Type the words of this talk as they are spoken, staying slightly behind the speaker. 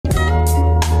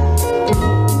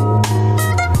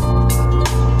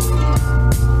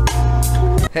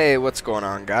Hey, what's going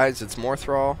on, guys? It's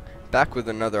Morthral, back with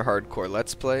another hardcore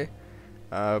Let's Play.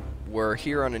 We're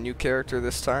here on a new character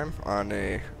this time, on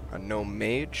a Gnome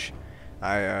Mage.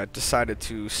 I decided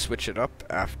to switch it up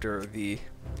after the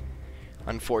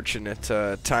unfortunate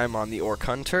time on the Orc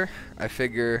Hunter. I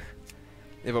figure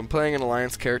if I'm playing an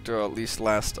Alliance character, I'll at least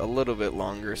last a little bit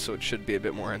longer, so it should be a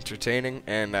bit more entertaining,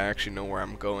 and I actually know where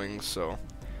I'm going, so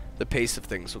the pace of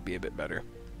things will be a bit better.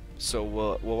 So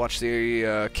we'll watch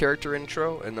the character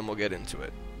intro, and then we'll get into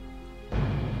it.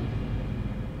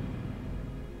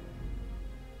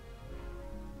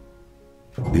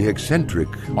 The eccentric,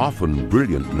 often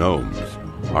brilliant gnomes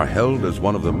are held as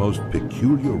one of the most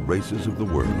peculiar races of the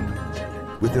world.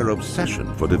 With their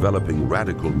obsession for developing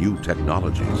radical new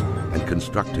technologies and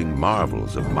constructing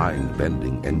marvels of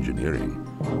mind-bending engineering,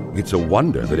 it's a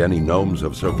wonder that any gnomes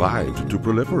have survived to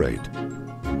proliferate.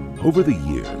 Over the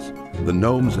years, the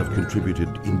gnomes have contributed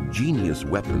ingenious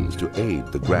weapons to aid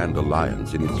the Grand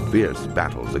Alliance in its fierce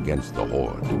battles against the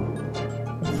Horde.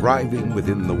 Thriving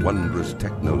within the wondrous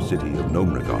techno-city of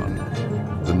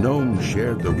Morogh, the gnomes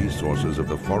shared the resources of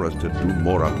the forested Dun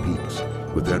Morogh peaks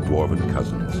with their dwarven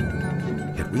cousins.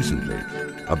 Yet recently,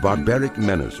 a barbaric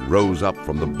menace rose up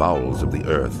from the bowels of the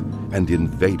earth and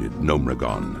invaded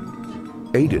Morogh.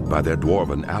 Aided by their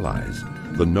dwarven allies,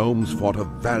 the gnomes fought a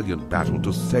valiant battle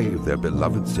to save their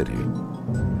beloved city.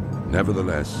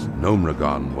 Nevertheless,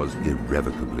 Morogh was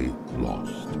irrevocably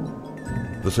lost.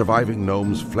 The surviving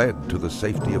gnomes fled to the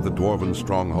safety of the dwarven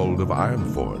stronghold of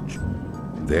Ironforge.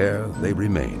 There they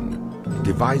remain,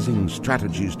 devising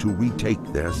strategies to retake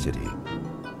their city.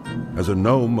 As a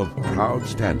gnome of proud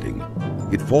standing,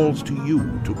 it falls to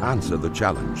you to answer the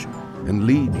challenge and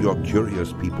lead your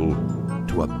curious people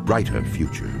to a brighter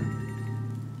future.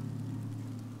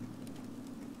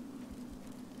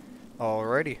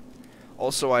 Alrighty.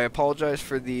 Also, I apologize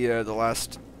for the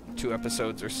last 2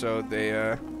 episodes or so.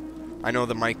 I know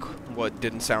the mic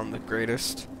didn't sound the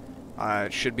greatest.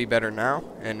 It should be better now,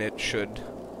 and it should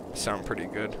sound pretty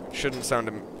good. It shouldn't sound,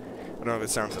 I don't know if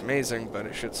it sounds amazing, but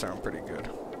it should sound pretty good.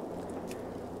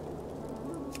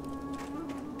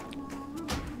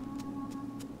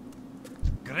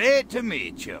 Great to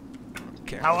meet you.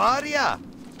 Okay. How are ya?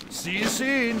 See you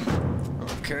soon.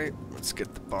 Okay, let's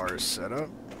get the bars set up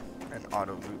and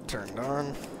auto loot turned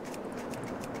on.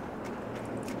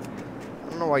 I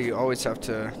don't know why you always have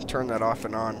to turn that off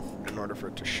and on in order for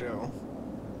it to show,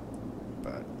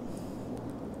 but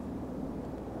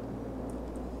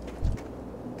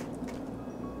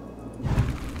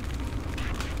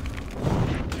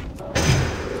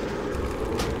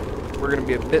we're going to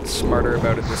be a bit smarter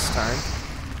about it this time.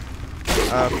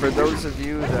 For those of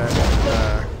you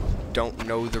that don't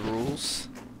know the rules,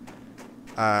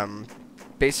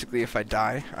 basically if I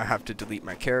die, I have to delete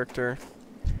my character.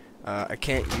 I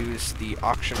can't use the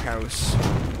auction house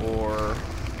or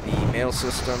the mail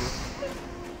system.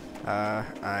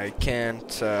 I can't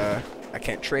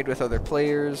trade with other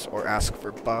players or ask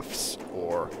for buffs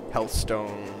or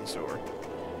healthstones or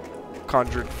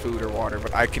conjured food or water,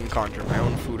 but I can conjure my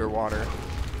own food or water.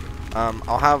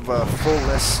 I'll have a full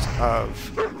list of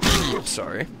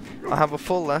sorry. I'll have a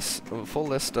full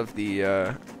list of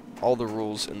the all the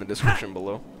rules in the description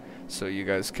below, so you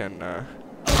guys can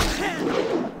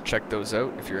check those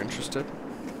out if you're interested.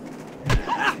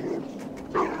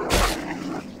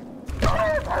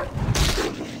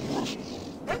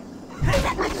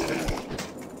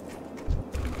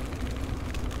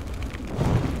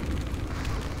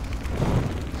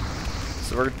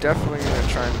 So we're definitely going to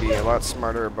try and be a lot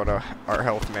smarter about our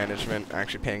health management,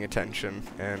 actually paying attention,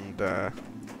 and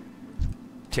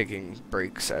taking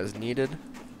breaks as needed.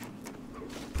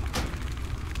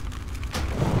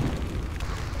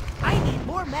 I need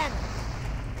more mana.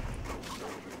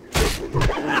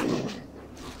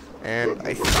 And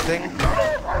I think,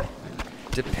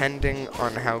 depending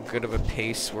on how good of a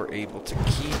pace we're able to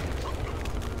keep,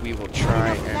 we will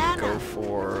try and go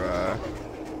for,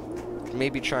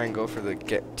 maybe try and go for the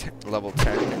level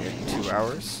 10 in 2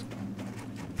 hours,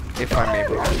 if I'm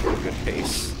able to keep a good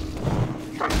pace.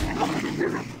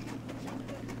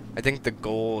 I think the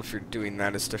goal, if you're doing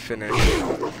that, is to finish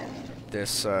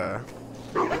this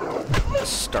the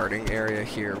starting area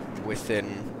here within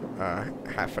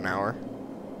half an hour.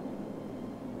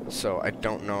 So I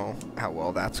don't know how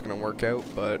well that's going to work out,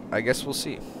 but I guess we'll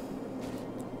see.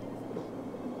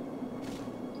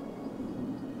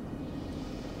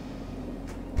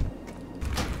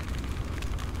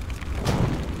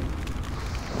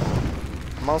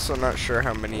 I'm also not sure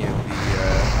how many of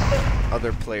the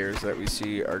other players that we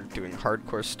see are doing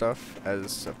hardcore stuff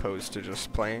as opposed to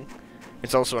just playing.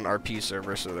 It's also an RP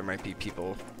server, so there might be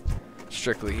people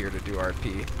strictly here to do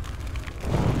RP.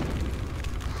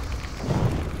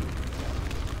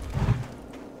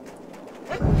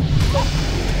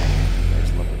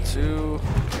 There's level 2,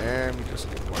 and we just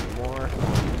need one more.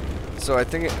 So I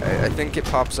think it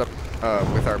pops up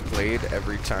with our blade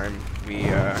every time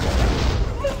we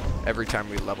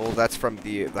level. That's from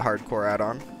the Hardcore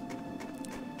Addon.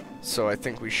 So I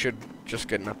think we should just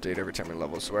get an update every time we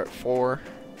level. So we're at 4,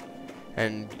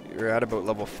 and you're at about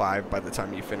level 5 by the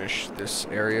time you finish this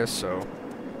area. So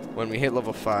when we hit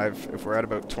level 5, if we're at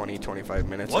about 20-25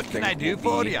 minutes, What can I do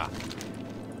for ya?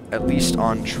 At least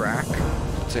on track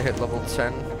to hit level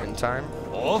 10 in time.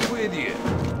 Off with you.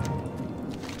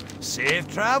 Safe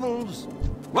travels.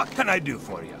 What can I do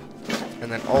for you?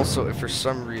 And then also, if for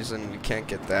some reason we can't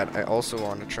get that, I also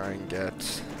want to try and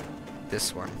get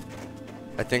this one.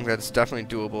 I think that's definitely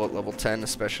doable at level 10,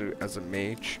 especially as a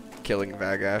mage, killing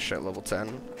Vagash at level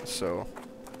 10. So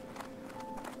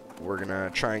we're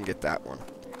gonna try and get that one,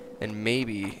 and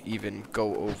maybe even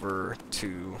go over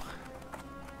to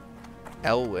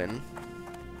Elwyn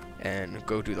and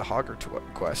go do the Hogger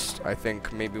quest. I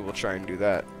think maybe we'll try and do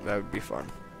that. That would be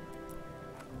fun.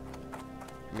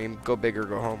 I mean, go big or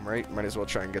go home, right? Might as well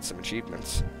try and get some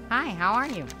achievements. Hi, how are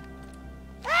you?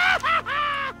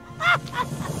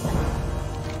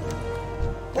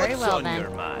 Very What's well on then. your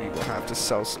We mind? will have to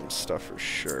sell some stuff for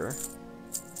sure.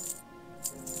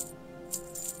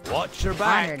 Watch your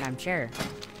back. Honored, I'm sure.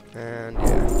 And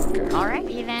yeah, okay.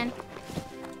 Alrighty then.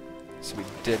 So we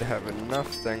did have enough,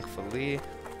 thankfully.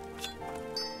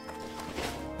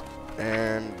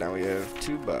 And now we have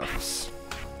 2 buffs.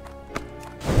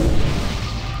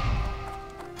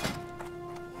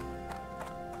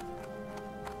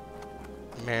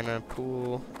 Mana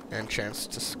pool and chance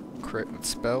to crit with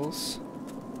spells.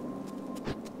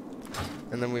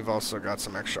 And then we've also got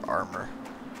some extra armor.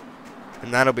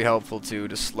 And that'll be helpful too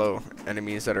to slow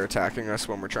enemies that are attacking us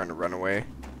when we're trying to run away.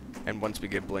 And once we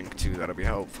get blink too, that'll be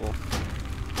helpful.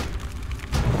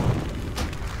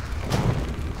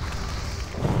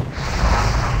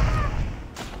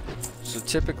 So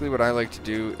typically what I like to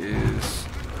do is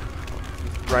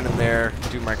run in there,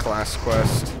 do my class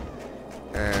quest,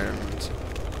 and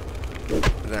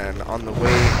then on the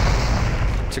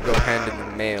way to go hand in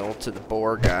the mail to the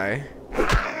boar guy,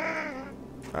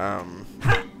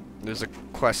 there's a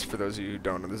quest, for those of you who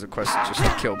don't know, there's a quest just to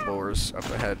kill boars up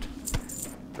ahead.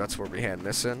 That's where we hand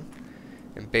this in.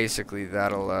 And basically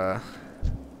that'll,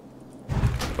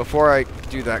 before I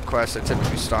do that quest, I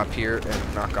typically stop here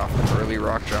and knock off the early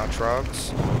rockjaw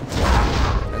trogs.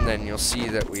 And then you'll see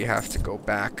that we have to go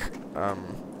back,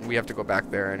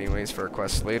 there anyways for a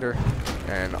quest later.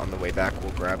 And on the way back,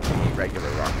 we'll grab the regular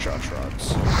rockjaw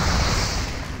trogs.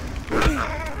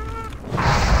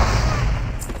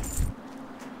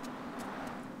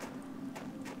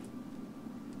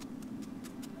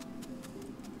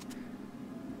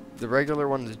 The regular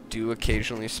ones do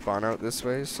occasionally spawn out this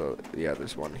way, so yeah,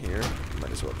 there's one here. Might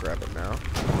as well grab it now.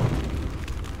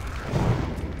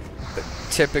 But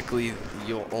typically,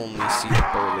 you'll only see the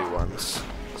burly ones.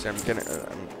 So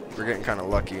we're getting kind of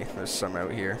lucky. There's some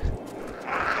out here.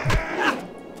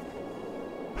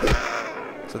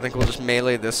 So I think we'll just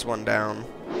melee this one down,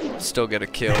 still get a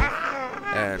kill,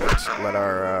 and let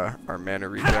our mana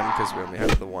regen, because we only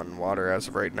have the 1 water as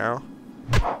of right now.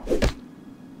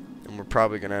 And we're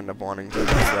probably going to end up wanting to use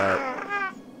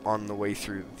that on the way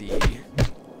through the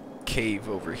cave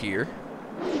over here.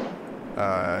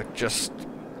 Just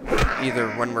either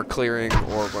when we're clearing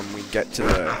or when we get to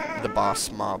the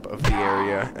boss mob of the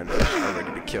area and are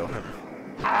ready to kill him.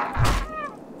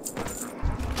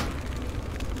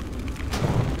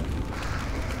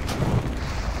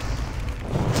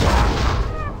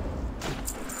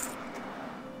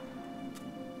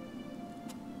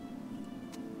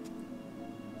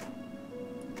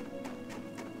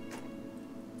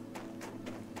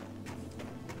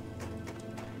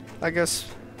 I guess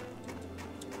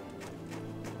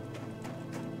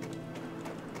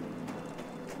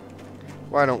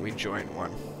why don't we join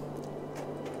one?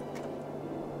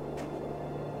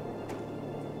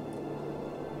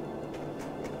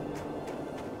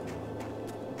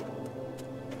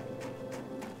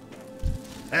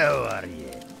 How are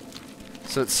you?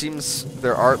 So it seems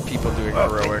there are people doing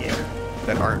heroic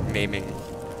that aren't naming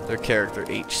their character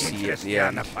HC at the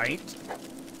end. Fight?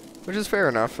 Which is fair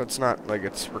enough, it's not like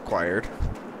it's required.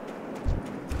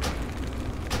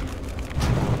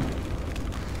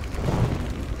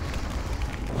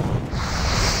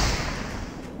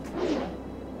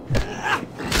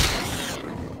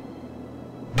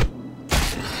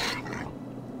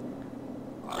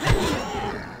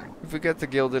 If we get the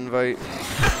guild invite,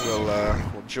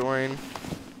 we'll join.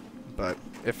 but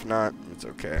if not, it's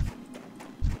okay.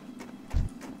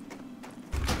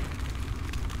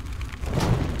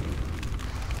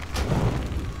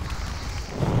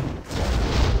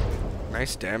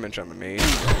 Nice damage on the Mage.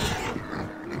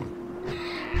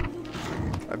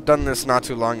 I've done this not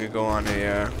too long ago on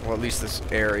a, well, at least this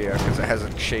area, because it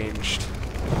hasn't changed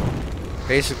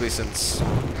basically since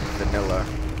vanilla.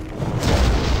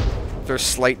 There's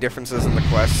slight differences in the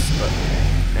quests,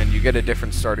 and you get a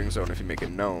different starting zone if you make a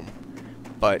gnome.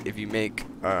 But if you make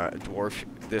a dwarf,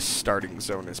 this starting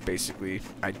zone is basically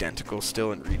identical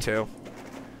still in retail.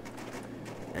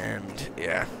 And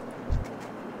yeah,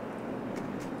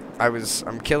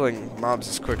 I'm killing mobs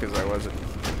as quick as I was in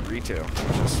retail,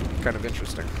 which is kind of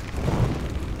interesting.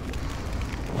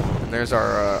 And there's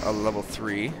our level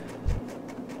 3.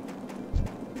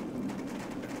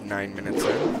 9 minutes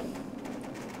in.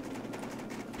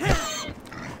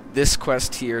 This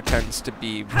quest here tends to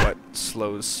be what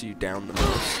slows you down the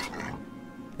most.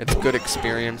 It's good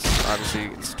experience. Obviously,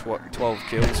 it's 12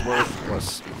 kills worth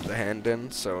plus the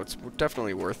hand-in, so it's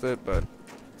definitely worth it, but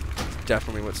it's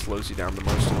definitely what slows you down the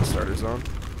most in the starter zone.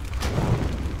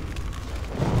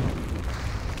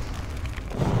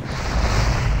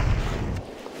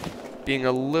 Being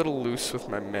a little loose with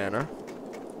my mana.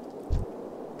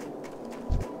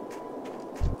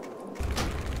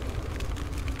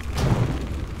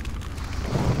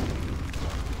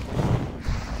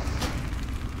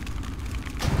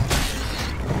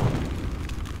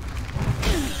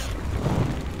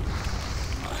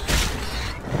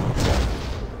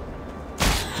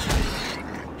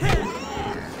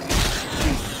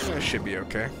 Should be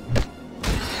okay.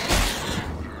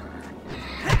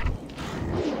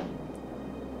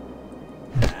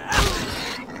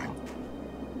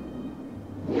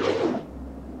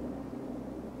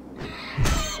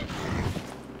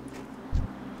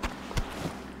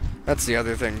 That's the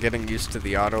other thing, getting used to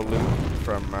the auto loot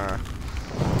from the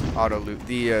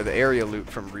area loot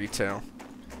from retail.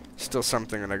 Still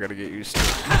something that I gotta get used to.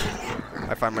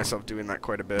 I find myself doing that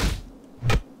quite a bit.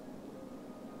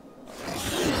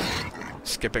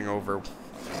 Skipping over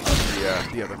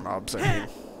the other mobs, I mean.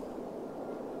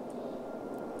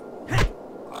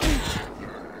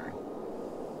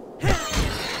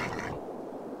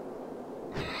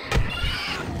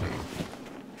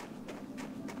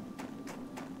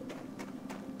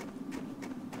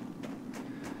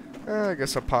 I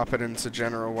guess I'll pop it into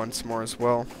general once more as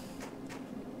well.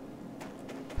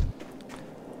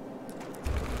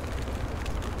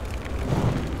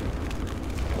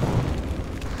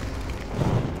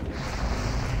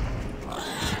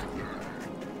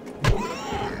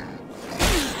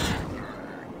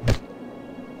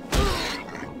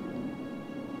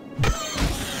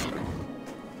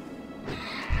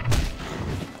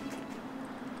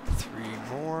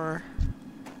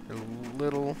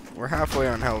 We're halfway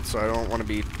on health, so I don't want to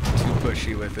be too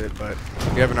pushy with it, but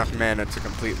we have enough mana to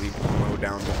completely mow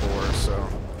down the boar, so...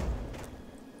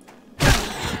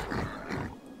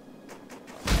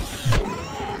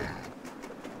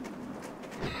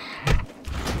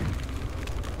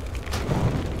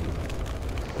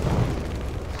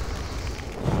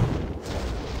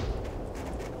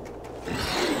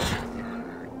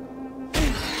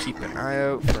 Keep an eye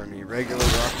out for any regular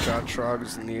rockjaw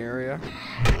trogs in the area.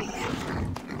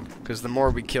 Because the more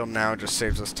we kill now just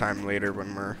saves us time later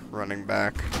when we're running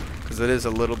back. Because it is a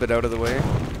little bit out of the way.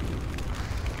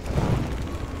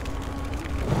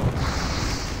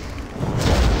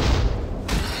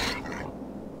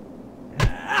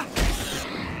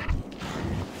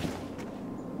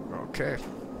 Okay,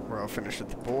 we're all finished with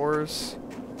the boars.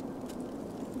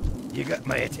 You got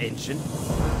my attention.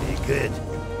 Be good.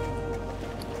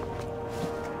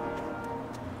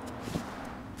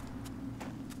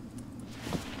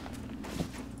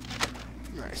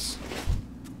 Nice.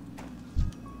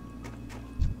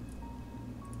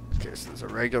 Okay, so there's a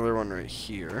regular one right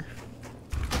here.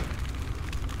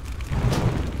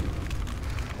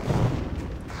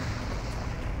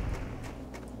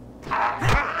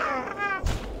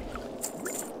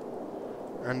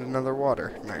 And another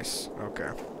water. Nice. Okay.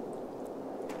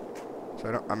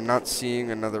 So I'm not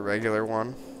seeing another regular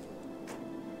one.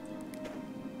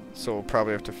 So we'll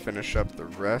probably have to finish up the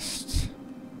rest.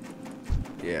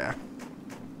 Yeah.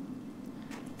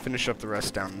 Finish up the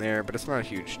rest down there, but it's not a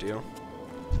huge deal.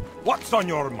 What's on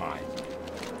your mind?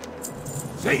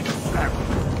 Say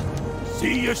that.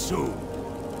 See you soon.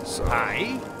 So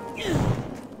Aye?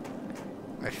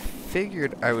 I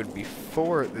figured I would be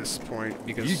 4 at this point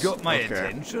because You got my okay.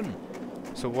 attention.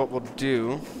 So what we'll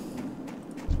do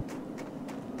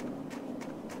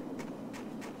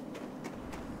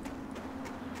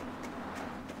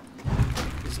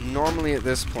is normally at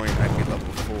this point I'd be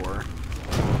level 4.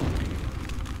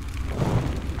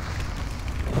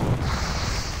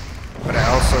 But I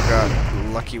also got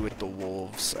lucky with the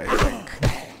wolves, I think.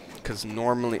 Because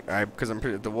normally,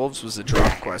 the wolves was a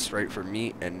drop quest, right, for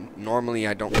me, and normally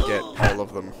I don't get all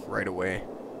of them right away.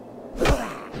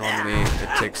 Normally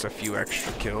it takes a few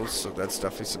extra kills, so that's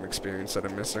definitely some experience that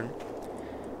I'm missing.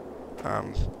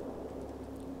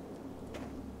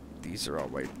 These are all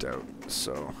wiped out,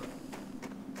 so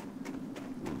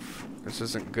oof, this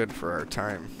isn't good for our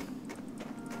time.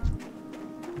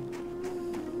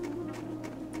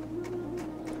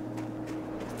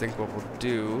 I think what we'll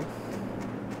do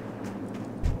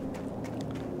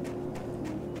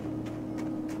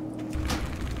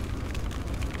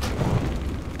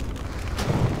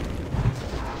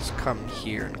is come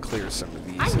here and clear some of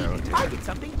these out I need to here. target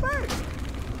something first.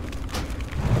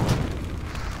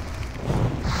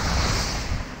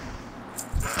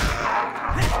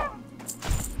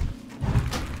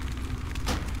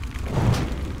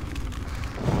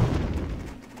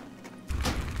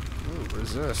 Ooh,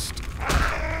 resist.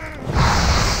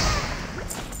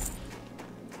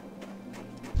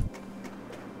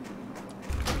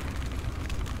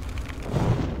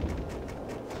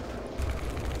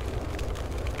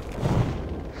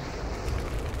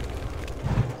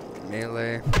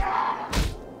 Melee.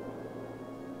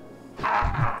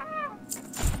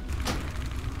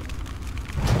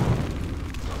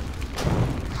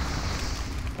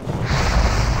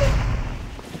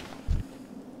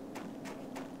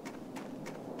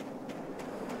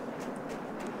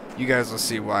 You guys will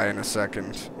see why in a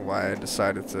second, why I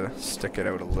decided to stick it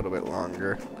out a little bit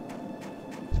longer.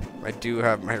 I do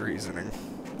have my reasoning.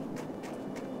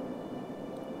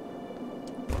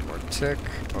 One more tick.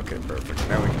 Okay, perfect.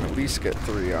 Now we can at least get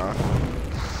 3 off.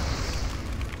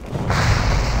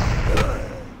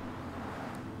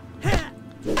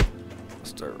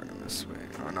 Start running this way.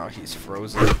 Oh no, he's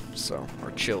frozen, so,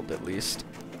 or chilled at least.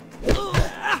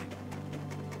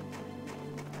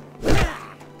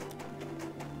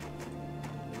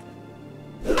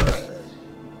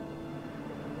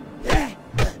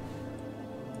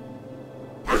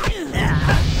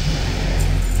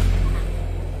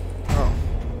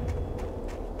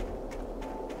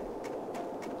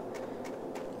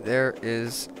 There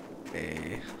is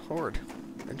a horde.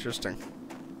 Interesting.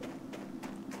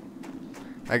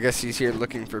 I guess he's here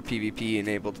looking for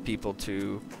PvP-enabled people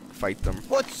to fight them.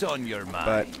 What's on your mind?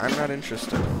 But I'm not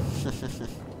interested.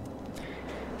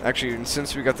 Actually, and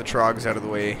since we got the trogs out of the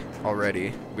way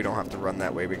already, we don't have to run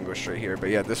that way. We can go straight here. But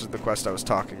yeah, this is the quest I was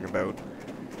talking about.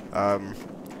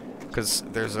 Because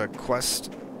there's a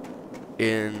quest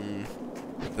in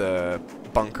the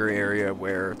bunker area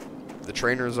where the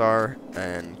trainers are,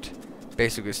 and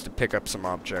basically it's to pick up some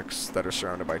objects that are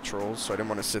surrounded by trolls. So I didn't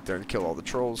want to sit there and kill all the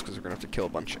trolls because we're gonna have to kill a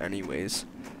bunch anyways.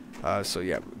 So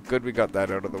yeah, good we got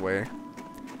that out of the way.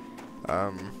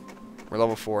 We're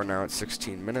level 4 now at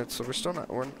 16 minutes, so we're still not,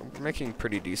 we're making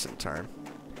pretty decent time.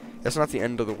 It's not the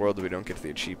end of the world that we don't get the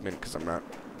achievement, because I'm not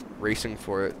racing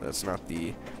for it. That's not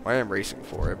the, well, I am racing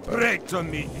for it, but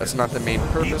that's not the main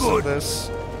purpose of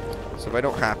this. So if I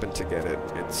don't happen to get it,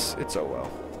 it's oh well.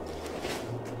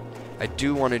 I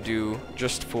do want to do,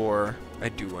 just for,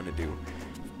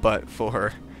 but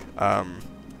for,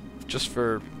 just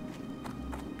for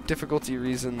difficulty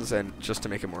reasons and just to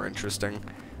make it more interesting,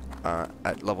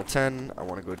 at level 10, I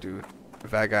want to go do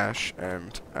Vagash,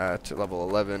 and at level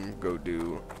 11, go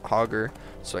do Hogger,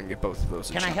 so I can get both of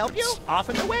those Can I achievements. help you? Off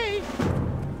and away.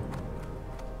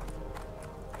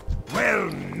 Well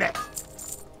met.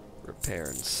 Repair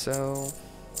and sell.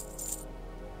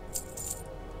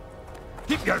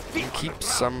 Keep your feet. Keep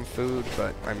some food,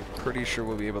 but I'm pretty sure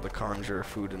we'll be able to conjure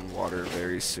food and water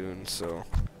very soon, so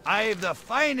I've the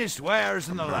finest wares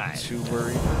in the not land. too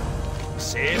worried.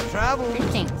 Safe travel.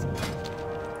 Greetings.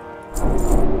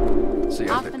 So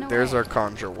yeah, Off and there's away. our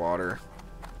conjure water.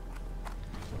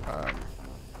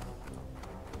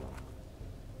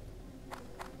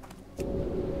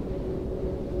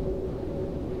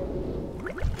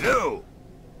 No.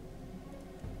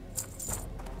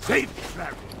 Safe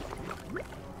travel.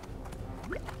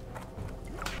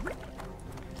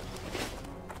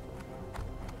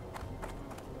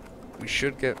 We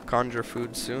should get conjure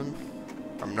food soon.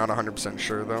 I'm not 100%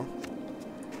 sure though.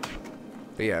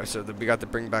 But yeah, so we got to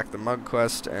bring back the mug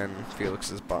quest and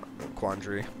Felix's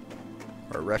quandary,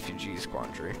 or refugees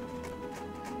quandary.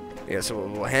 Yeah, so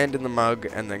we'll hand in the mug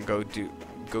and then go do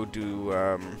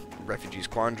refugees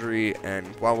quandary, and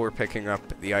while we're picking up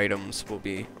the items,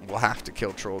 we'll have to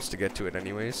kill trolls to get to it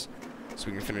anyways, so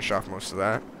we can finish off most of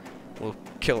that. We'll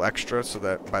kill extra so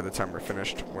that by the time we're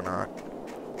finished, we're not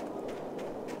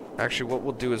Actually, what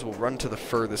we'll do is we'll run to the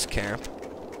furthest camp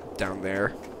down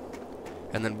there,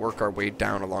 and then work our way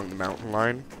down along the mountain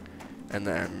line. And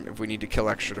then, if we need to kill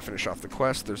extra to finish off the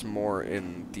quest, there's more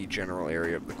in the general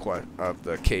area of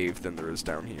the cave than there is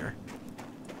down here.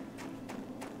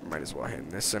 Might as well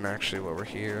hand this in, actually, while we're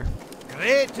here.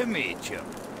 Great to meet you.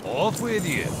 Off with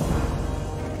you.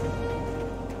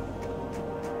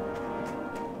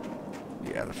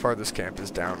 Yeah, the farthest camp is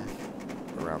down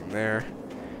around there.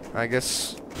 I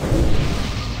guess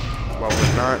while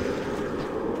we're not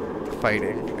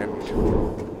fighting and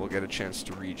we'll get a chance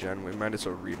to regen, we might as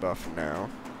well rebuff now.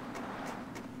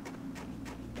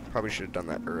 Probably should have done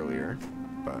that earlier,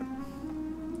 but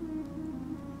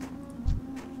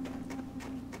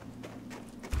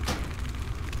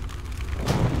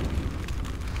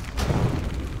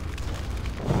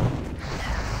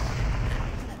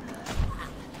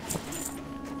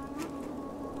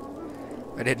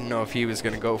I didn't know if he was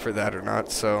going to go for that or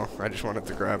not, so I just wanted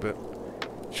to grab it.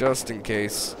 Just in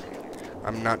case.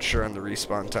 I'm not sure on the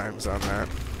respawn times on that.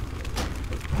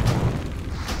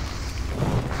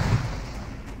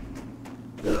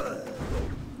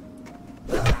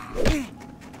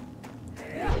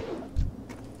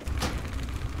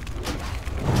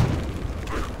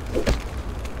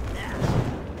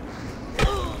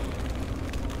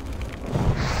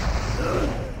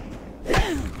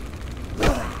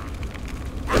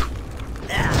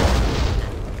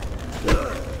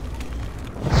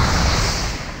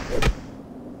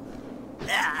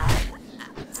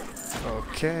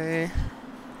 Okay.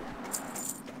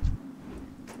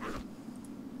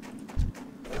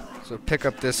 So pick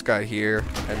up this guy here,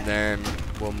 and then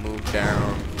we'll move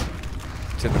down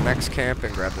to the next camp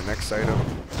and grab the next item.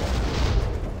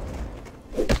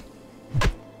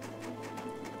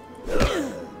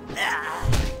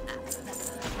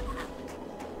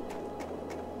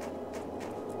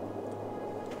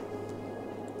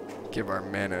 Give our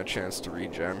mana a chance to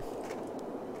regen.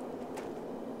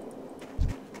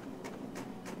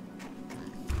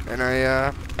 And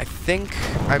I think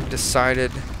I've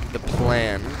decided the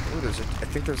plan. Ooh, I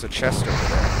think there's a chest over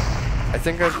there. I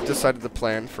think I've decided the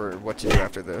plan for what to do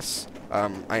after this.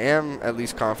 I am at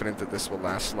least confident that this will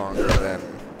last longer than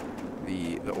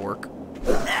the orc.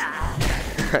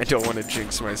 I don't want to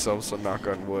jinx myself, so knock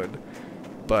on wood.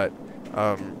 But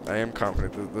I am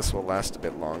confident that this will last a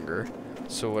bit longer.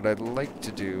 So what I'd like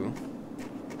to do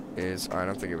is, I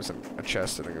don't think it was a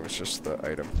chest, I think it was just the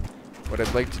item. What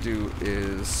I'd like to do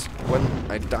is, when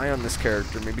I die on this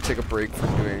character, maybe take a break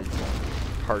from doing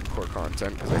hardcore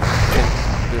content, because I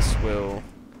think this will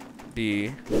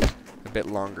be a bit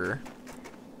longer,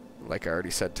 like I already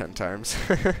said 10 times.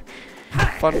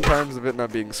 Fun times of it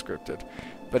not being scripted.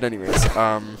 But anyways,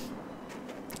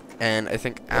 and I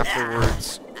think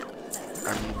afterwards,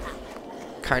 I'm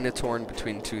kind of torn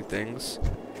between two things.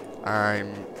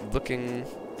 I'm looking...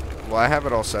 Well, I have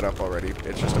it all set up already.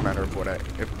 It's just a matter of what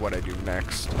I do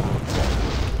next.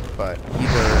 But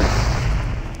either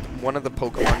one of the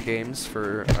Pokemon games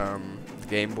for the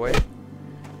Game Boy,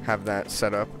 have that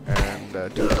set up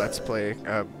and do a Let's Play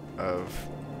of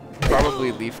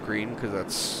probably Leaf Green, because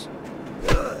that's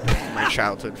my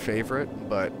childhood favorite.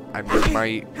 But I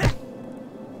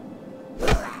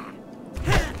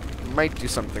might do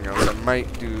something else. I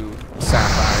might do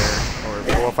Sapphire, or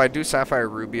well, if I do Sapphire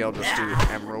Ruby, I'll just do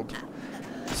Emerald,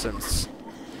 since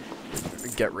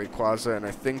get Rayquaza, and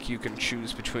I think you can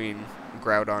choose between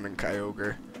Groudon and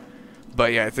Kyogre.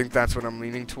 But yeah, I think that's what I'm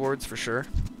leaning towards for sure.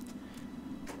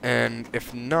 And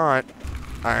if not,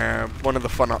 one of the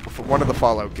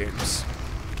Fallout games.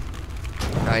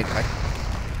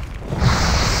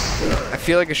 I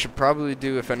feel like I should probably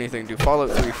do, if anything, do Fallout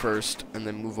 3 first, and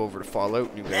then move over to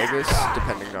Fallout New Vegas,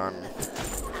 depending on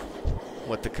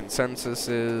what the consensus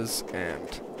is,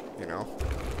 and, you know,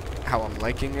 how I'm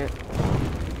liking it.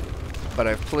 But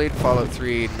I've played Fallout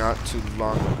 3 not too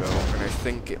long ago, and I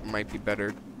think it might be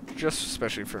better, just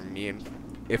especially for me, and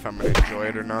if I'm going to enjoy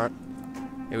it or not,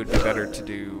 it would be better to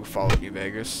do Fallout New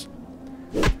Vegas.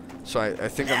 So I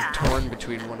think I'm torn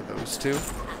between one of those two.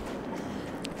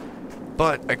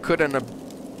 But I could end up...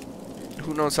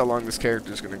 Who knows how long this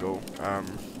character is going to go.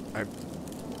 I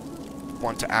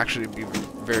want to actually be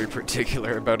very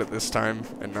particular about it this time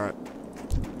and not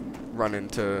run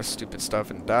into stupid stuff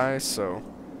and die, so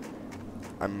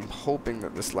I'm hoping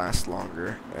that this lasts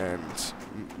longer, and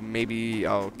maybe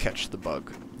I'll catch the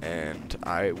bug and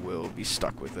I will be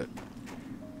stuck with it.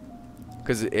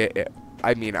 Because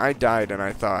I mean, I died and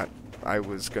I thought I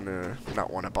was gonna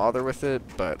not want to bother with it,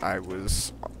 but I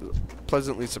was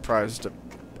pleasantly surprised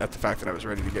at the fact that I was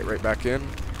ready to get right back in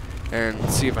and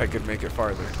see if I could make it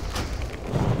farther.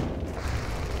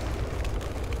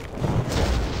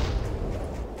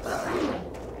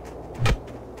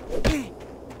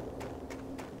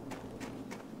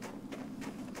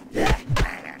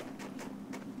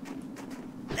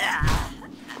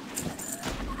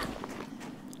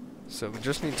 So we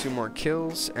just need 2 more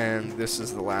kills, and this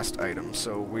is the last item.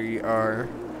 So we're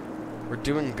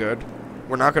doing good.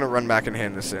 We're not going to run back and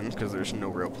hand this in, because there's no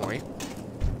real point.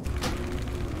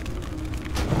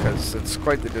 Because it's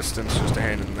quite the distance just to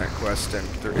hand in that quest, and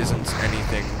there isn't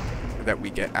anything that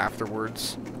we get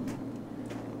afterwards.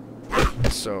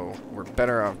 So we're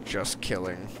better off just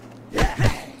killing the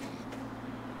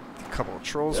couple of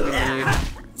trolls we need,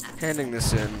 handing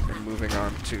this in, and moving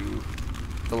on to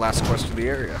the last quest of the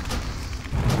area.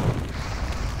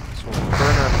 So we'll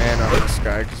burn our mana on this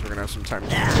guy, because we're going to have some time to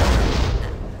do that.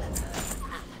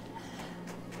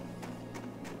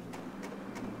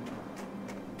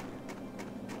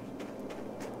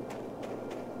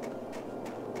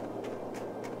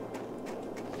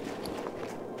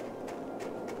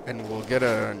 And we'll get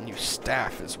a new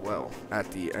staff as well at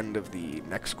the end of the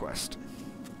next quest.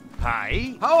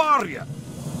 Hi, how are you?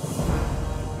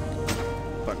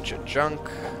 Bunch of junk.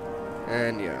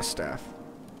 And yeah, staff.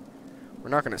 We're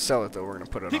not going to sell it though, we're going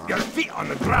to put it Keep your on. feet on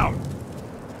the ground.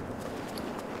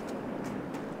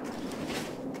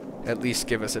 At least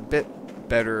give us a bit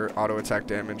better auto attack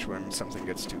damage when something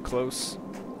gets too close.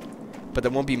 But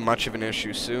that won't be much of an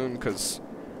issue soon, because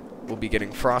we'll be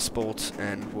getting Frostbolt,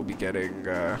 and we'll be getting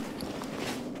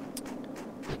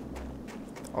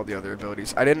all the other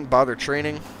abilities. I didn't bother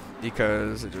training,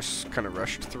 because it just kind of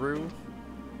rushed through.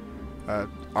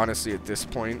 Honestly, at this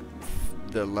point,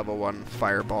 the level 1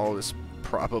 Fireball is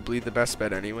probably the best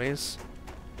bet anyways.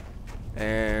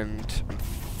 And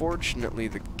unfortunately,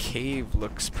 the cave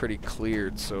looks pretty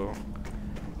cleared, so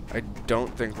I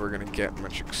don't think we're going to get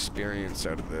much experience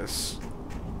out of this.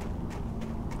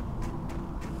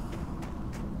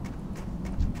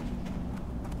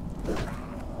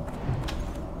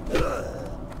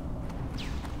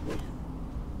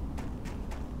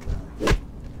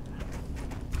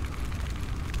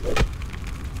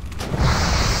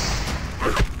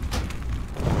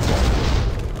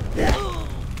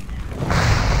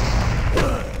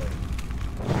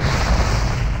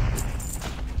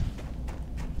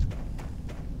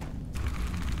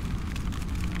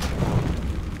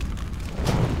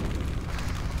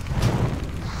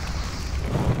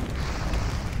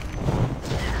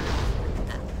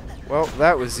 Well,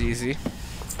 that was easy.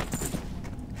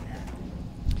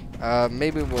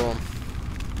 Maybe we'll...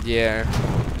 Yeah.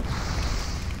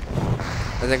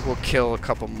 I think we'll kill a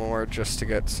couple more just to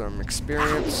get some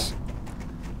experience.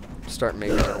 Start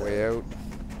making our way out.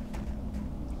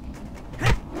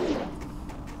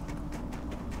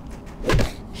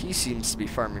 He seems to be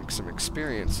farming some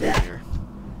experience in here.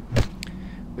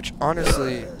 Which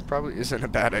honestly probably isn't a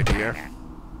bad idea.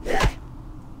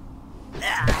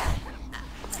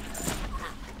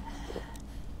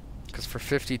 For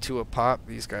 52 a pop,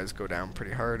 these guys go down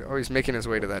pretty hard. Oh, he's making his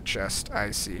way to that chest.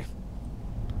 I see.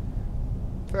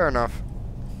 Fair enough.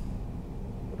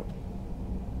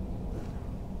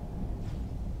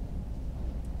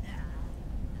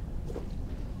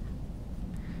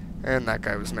 And that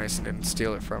guy was nice and didn't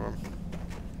steal it from him.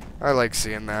 I like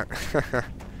seeing that.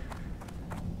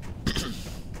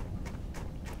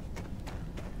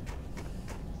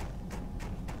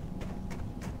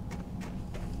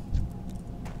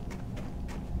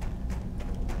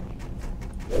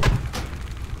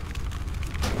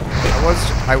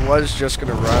 I was just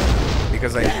gonna run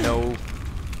because I know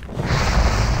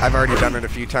I've already done it a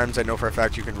few times. I know for a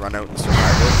fact you can run out and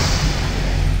survive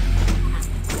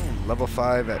it. Boom, level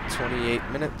 5 at 28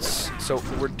 minutes. So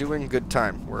we're doing good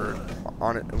time. We're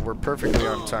on it. We're perfectly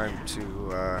on time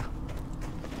to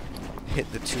hit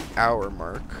the 2-hour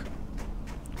mark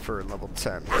for level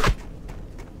 10.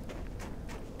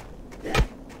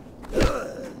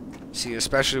 See,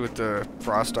 especially with the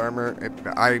frost armor,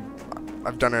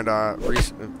 I've done it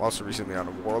also recently on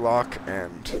a warlock,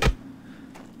 and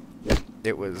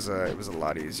it was a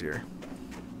lot easier.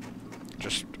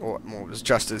 Well, it was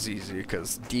just as easy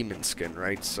because demon skin,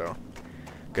 right? So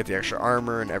get the extra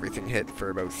armor and everything hit for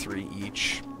about 3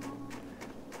 each.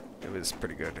 It was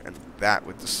pretty good, and that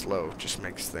with the slow just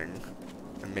makes things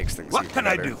What even can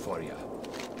better. I do for you?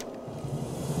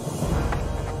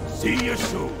 See you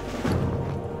soon.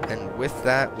 And with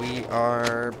that, we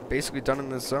are basically done in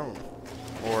this zone.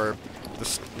 Or,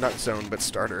 not zone, but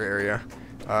starter area.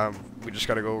 We just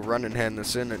gotta go run and hand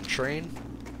this in and train.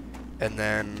 And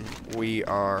then we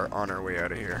are on our way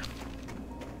out of here.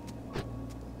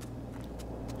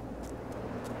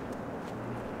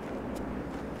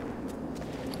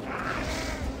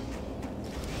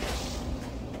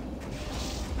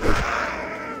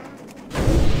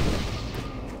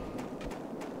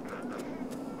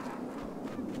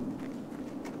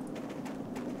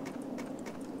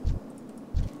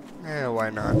 Why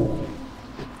not?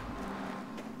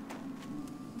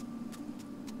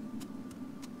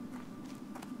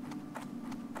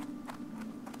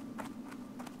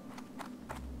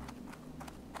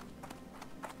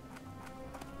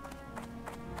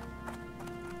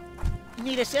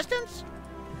 Need assistance?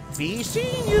 Be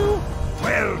seeing you.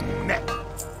 Well met.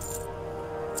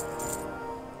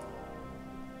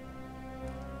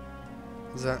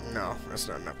 Is that? No, that's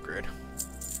not an upgrade.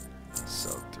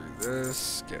 Sell through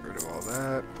this, get rid of all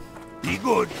that. Be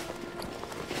good.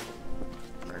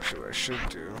 Actually, what I should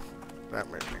do,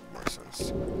 that might make more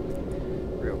sense.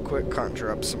 Real quick,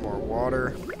 conjure up some more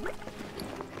water.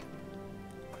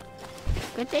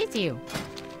 Good day to you.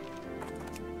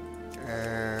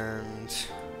 And...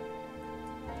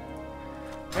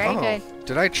 Very good.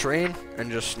 Did I train and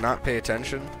just not pay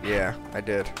attention? Yeah, I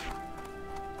did.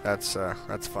 That's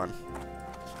fun.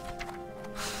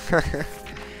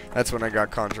 That's when I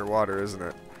got conjure water, isn't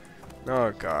it?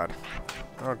 Oh god.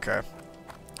 Okay.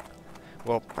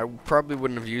 Well, I probably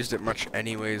wouldn't have used it much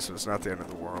anyways, so it's not the end of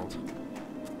the world.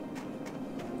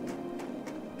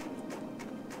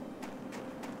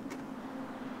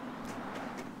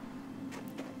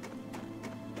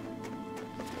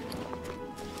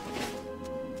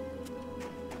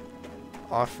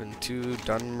 Off into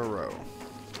Dun Morogh.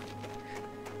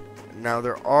 Now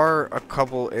there are a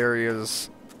couple areas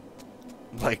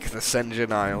like the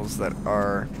Sen'jin Isles that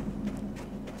are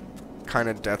kind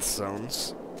of death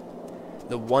zones.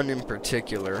 The one in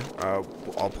particular,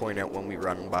 I'll point out when we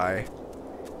run by,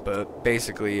 but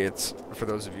basically it's, for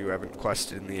those of you who haven't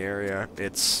quested in the area,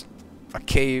 it's a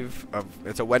cave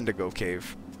it's a Wendigo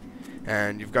cave,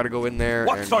 and you've got to go in there.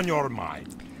 What's on your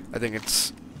mind? I think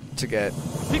it's to get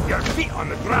Keep your feet on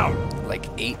the ground. like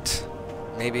 8,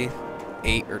 maybe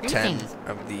 8 or 10 Greetings.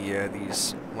 of the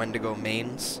these Wendigo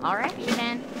mains. Alrighty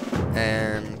then.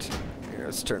 And here,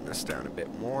 let's turn this down a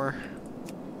bit more.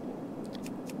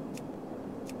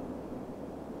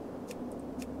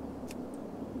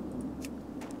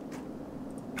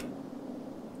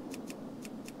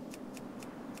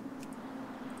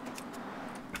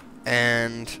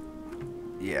 And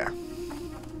yeah.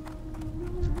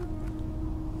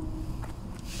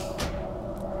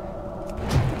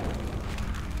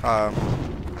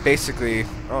 Basically,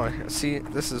 oh, see,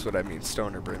 this is what I mean,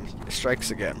 Stoner Brim strikes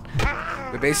again.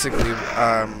 But basically,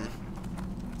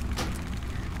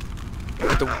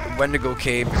 the Wendigo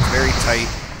cave is very tight.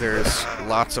 There's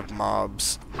lots of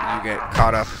mobs. You get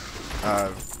caught up.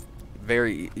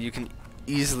 You can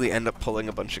easily end up pulling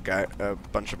a bunch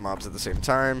of mobs at the same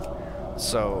time.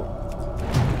 So,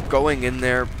 going in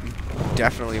there, you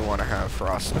definitely want to have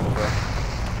Frost Nova,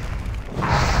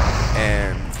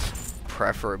 and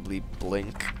preferably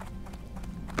Blink,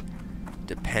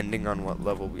 depending on what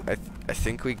level we... I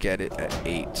think we get it at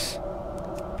 8.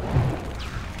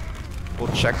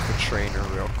 We'll check the trainer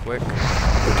real quick.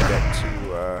 We'll get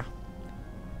to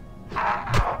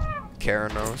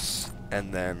Keranos,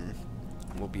 and then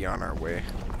we'll be on our way.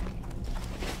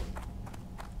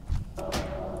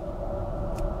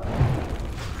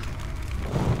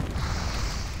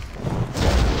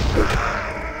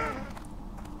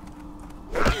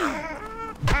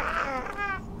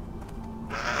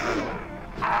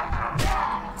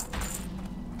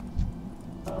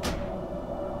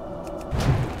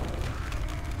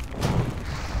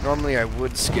 Normally I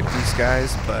would skip these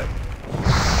guys, but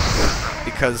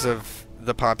because of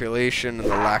the population and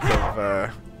the lack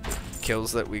of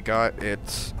kills that we got,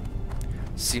 it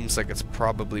seems like it's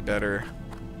probably better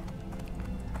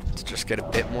to just get a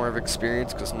bit more of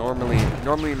experience, because normally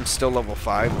I'm still level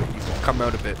 5, but you can come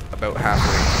out of it about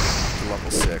halfway to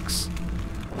level 6.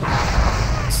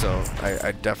 So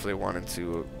I definitely wanted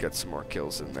to get some more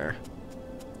kills in there.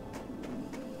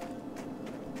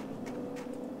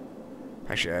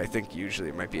 Actually, I think usually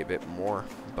it might be a bit more,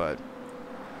 but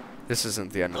this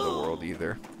isn't the end of the world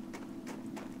either.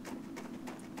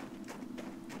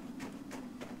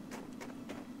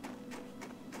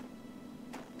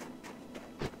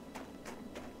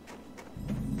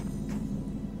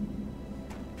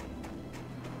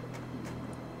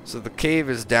 So the cave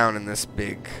is down in this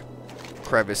big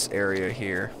crevice area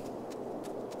here.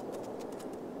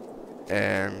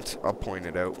 And I'll point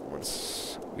it out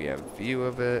once we have a view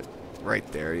of it. Right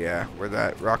there, yeah, where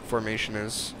that rock formation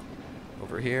is,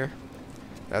 over here.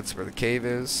 That's where the cave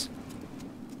is.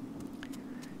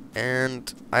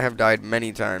 And I have died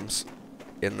many times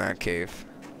in that cave.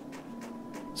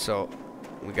 So,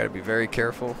 we gotta be very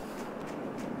careful.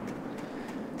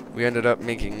 We ended up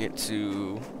making it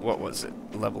to, what was it,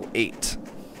 level 8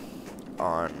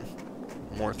 on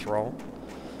Morthral.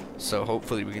 So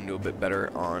hopefully we can do a bit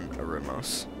better on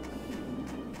Arimoshc.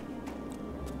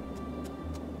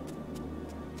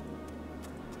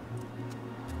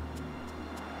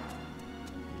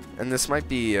 and this might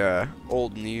be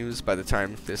old news by the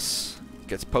time this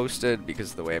gets posted because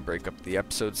of the way I break up the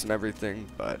episodes and everything,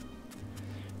 but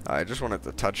I just wanted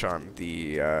to touch on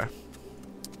the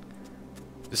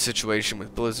situation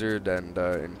with Blizzard and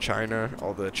in China,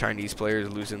 all the Chinese players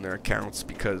losing their accounts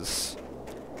because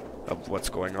of what's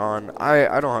going on.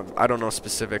 I don't know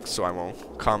specifics, so I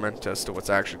won't comment as to what's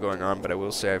actually going on, but I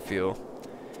will say I feel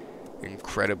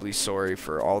incredibly sorry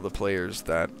for all the players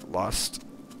that lost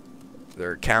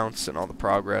their accounts and all the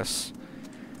progress.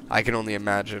 I can only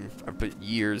imagine. I put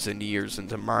years and years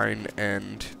into mine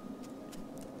and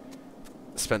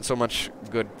spent so much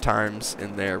good times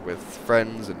in there with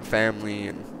friends and family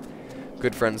and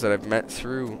good friends that I've met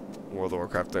through World of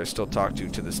Warcraft that I still talk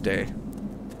to this day.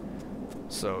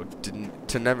 So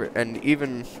to never, and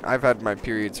even I've had my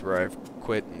periods where I've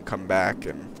quit and come back,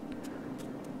 and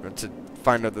to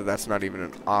find out that that's not even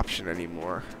an option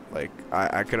anymore. Like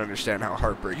I could understand how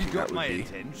heartbreaking You that got would my be.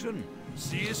 attention.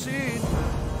 See you soon.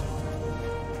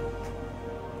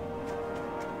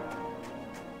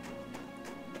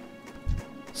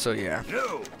 So yeah,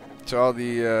 No. to all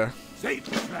the Safe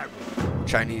travel.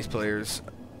 Chinese players,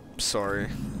 sorry,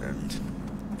 and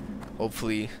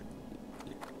hopefully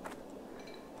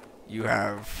you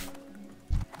have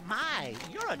My,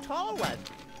 you're a tall one.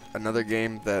 another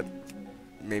game that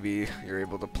maybe you're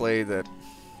able to play that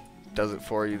does it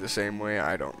for you the same way.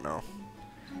 I don't know.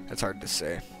 It's hard to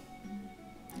say.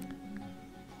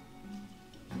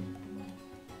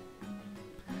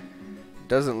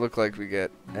 Doesn't look like we get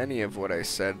any of what I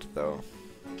said, though,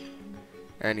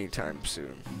 anytime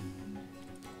soon.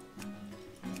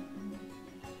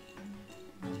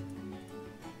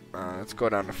 Let's go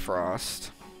down to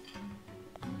Frost.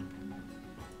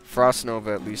 Frost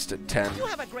Nova at least at 10. You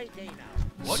have a great day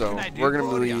now. What So can I do we're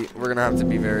for ya? gonna have to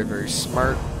be very, very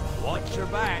smart. Watch your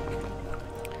back.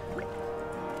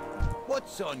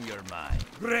 What's on your mind?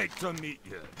 Great to meet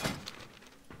you.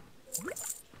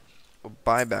 We'll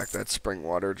buy back that spring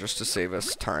water just to save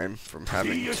us time from See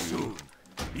having you to soon.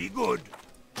 Be good.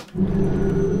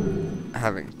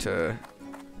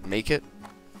 make it.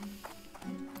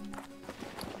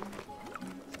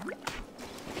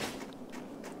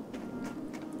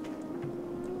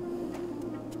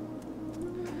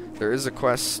 There is a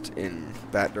quest in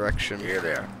that direction. Here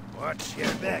there. Watch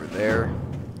your back. Over there.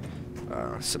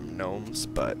 Some gnomes,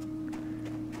 but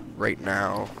right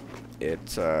now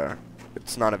it's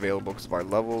not available because of our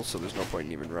level, so there's no point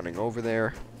in even running over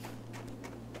there.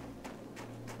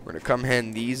 We're gonna come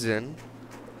hand these in,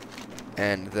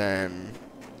 and then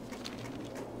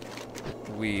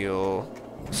we'll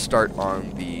start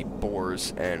on the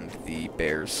boars and the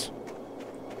bears.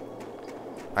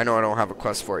 I know I don't have a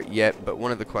quest for it yet, but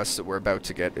one of the quests that we're about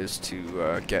to get is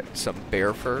to get some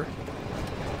bear fur,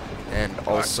 and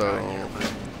also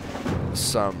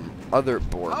some other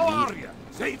boar How are meat. you?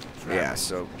 Safe travel. Yeah,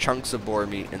 so chunks of boar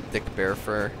meat and thick bear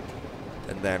fur,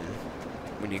 and then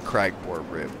we need crag boar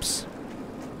ribs.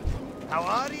 How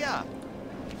are ya?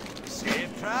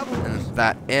 Safe travel. And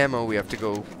that ammo we have to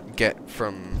go get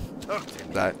from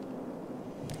that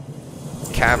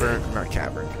cavern, not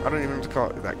cavern, I don't even know what to call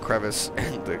it, that crevice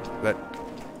and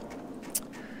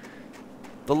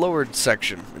the lowered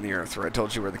section in the earth where I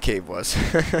told you where the cave was.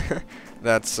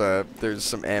 That's, there's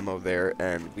some ammo there,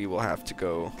 and we will have to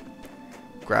go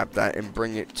grab that and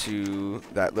bring it to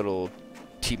that little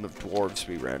team of dwarves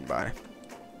we ran by.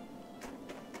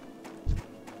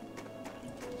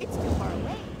 It's too far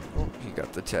away. Oh, you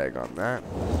got the tag on that.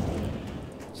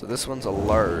 So this one's a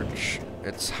large.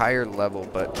 It's higher level,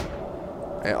 but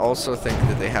I also think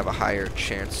that they have a higher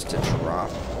chance to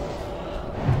drop.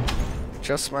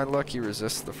 Just my luck, he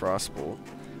resists the frostbolt,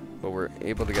 but we're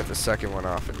able to get the second one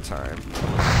off in time.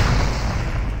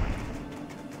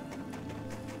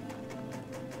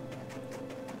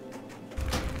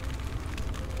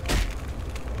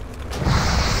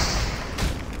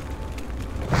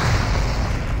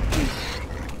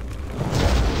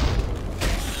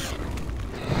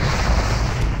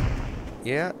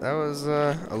 Yeah, that was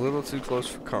a little too close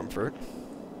for comfort.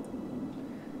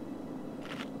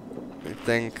 I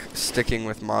think sticking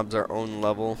with mobs our own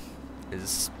level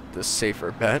is the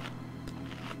safer bet.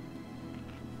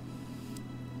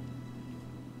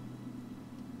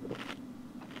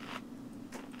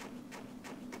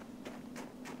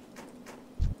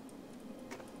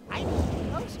 I'm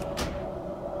close.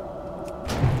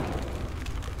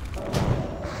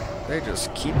 They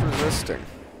just keep resisting.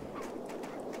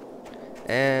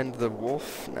 And the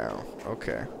wolf now.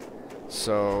 Okay.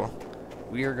 So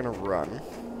we are gonna run.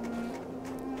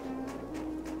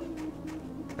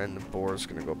 And the boar's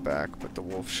gonna go back, but the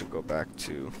wolf should go back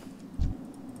too.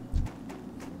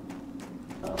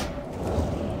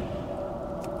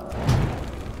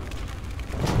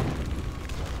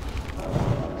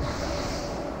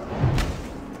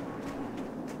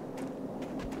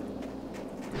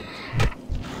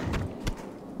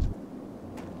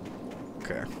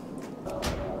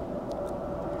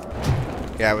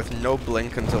 Yeah, with no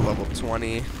blink until level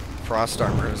 20, frost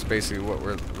armor is basically what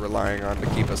we're relying on to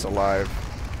keep us alive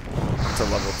until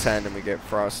level 10, and we get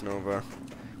frost nova,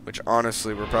 which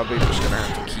honestly we're probably just gonna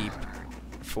have to keep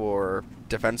for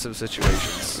defensive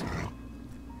situations.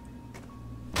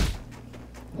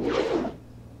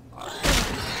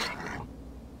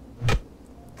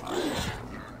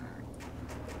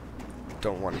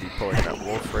 Don't want to be pulling that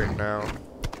wolf right now.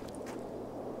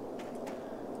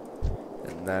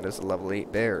 And that is a level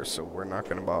 8 bear, so we're not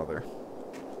going to bother.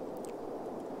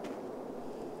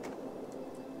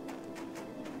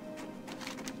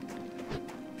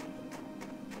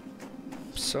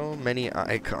 So many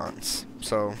icons.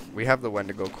 So we have the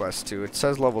Wendigo quest too. It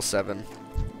says level 7.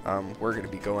 We're going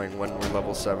to be going when we're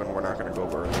level 7. We're not going to go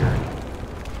earlier.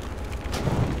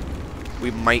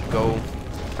 We might go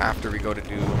after we go to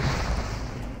do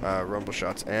Rumble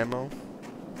Shots ammo,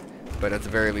 but at the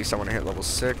very least I want to hit level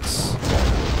 6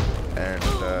 and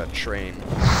train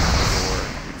before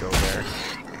we go there.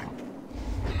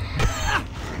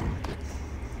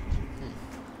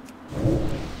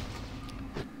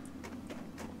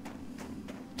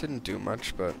 Didn't do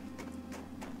much, but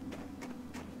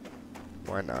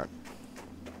why not?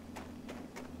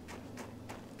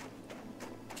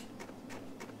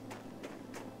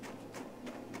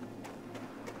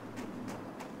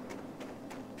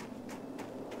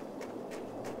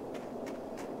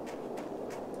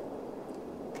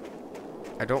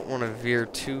 I don't want to veer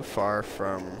too far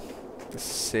from the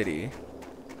city,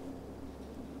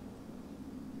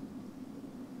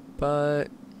 but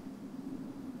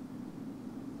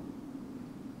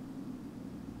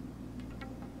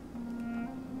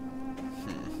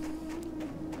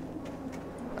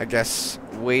I guess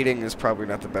waiting is probably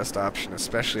not the best option,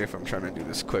 especially if I'm trying to do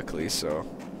this quickly, so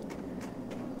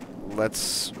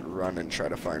let's run and try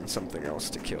to find something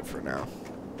else to kill for now.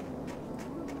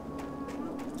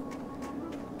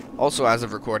 Also, as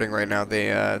of recording right now,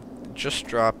 they just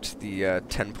dropped the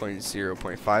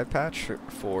 10.0.5 patch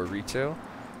for retail.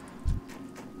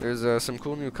 There's some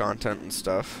cool new content and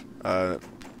stuff.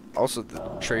 Also, the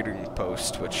trading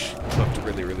post, which looked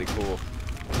really, really cool.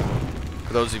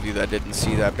 For those of you that didn't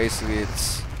see that, basically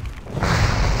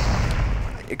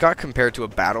it got compared to a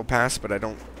battle pass, but I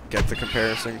don't get the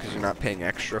comparison because you're not paying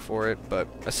extra for it. But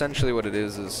essentially what it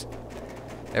is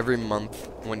every month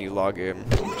when you log in,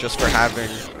 just for having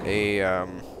a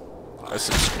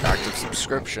active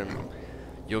subscription,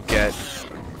 you'll get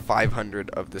 500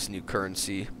 of this new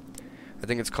currency. I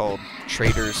think it's called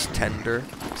Trader's Tender,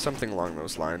 something along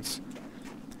those lines.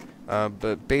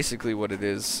 But basically what it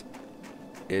is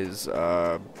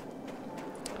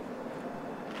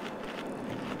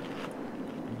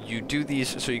you do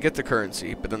these, so you get the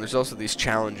currency, but then there's also these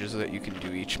challenges that you can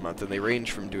do each month, and they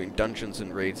range from doing dungeons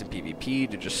and raids and PvP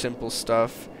to just simple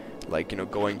stuff, like, you know,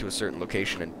 going to a certain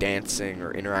location and dancing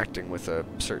or interacting with a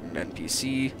certain NPC.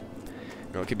 You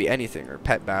know, it could be anything, or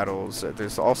pet battles.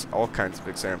 There's all kinds of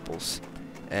examples,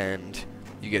 and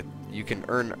you can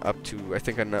earn up to, I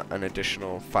think, an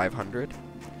additional 500. It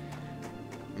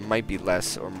might be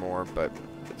less or more, but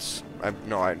it's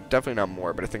definitely not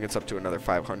more, but I think it's up to another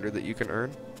 500 that you can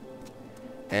earn.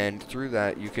 And through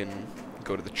that, you can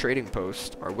go to the trading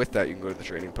post, or with that, you can go to the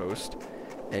trading post,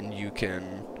 and you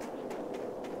can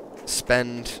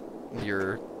spend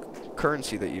your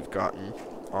currency that you've gotten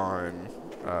on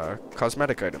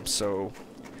cosmetic items. So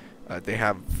they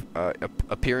have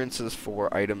appearances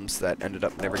for items that ended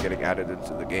up never getting added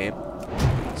into the game.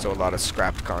 So a lot of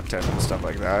scrapped content and stuff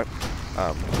like that.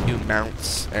 New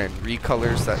mounts and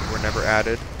recolors that were never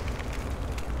added.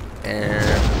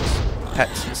 And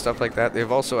pets and stuff like that.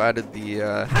 They've also added the,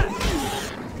 I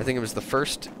think it was the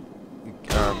first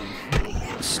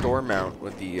store mount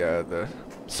with the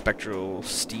spectral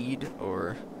steed,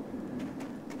 or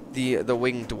the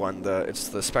winged one. It's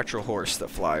the spectral horse that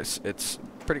flies. It's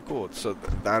pretty cool. So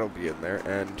that'll be in there.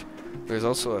 And there's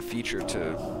also a feature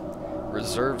to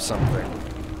reserve something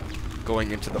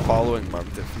going into the following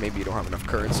month if maybe you don't have enough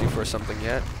currency for something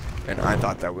yet. And I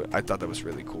thought that was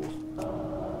really cool.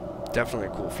 Definitely a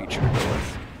cool feature to go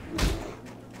with.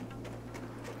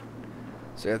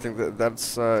 So yeah, I think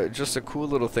that's just a cool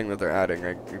little thing that they're adding,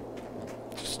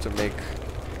 just to make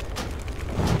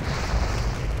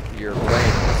your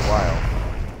playing worthwhile.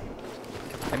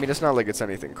 I mean, it's not like it's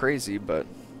anything crazy, but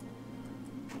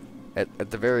at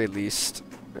the very least,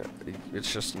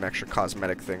 it's just an extra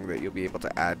cosmetic thing that you'll be able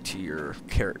to add to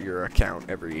your account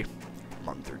every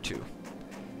month or two.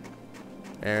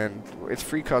 And it's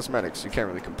free cosmetics, so you can't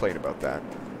really complain about that.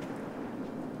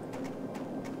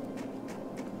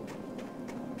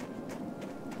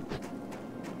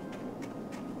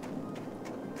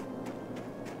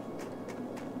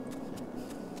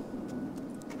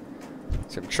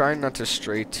 So I'm trying not to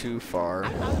stray too far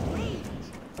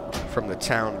from the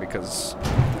town, because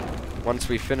once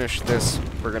we finish this,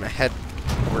 we're gonna hand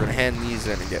these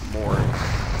in and get more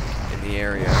in the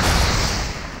area.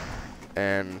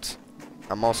 And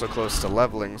I'm also close to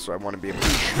leveling, so I want to be able to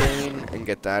train and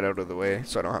get that out of the way,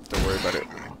 so I don't have to worry about it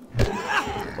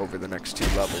over the next 2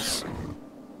 levels.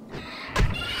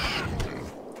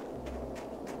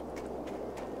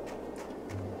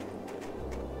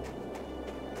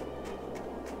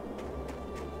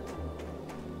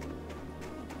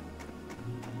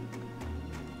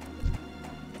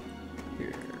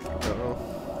 Here we go.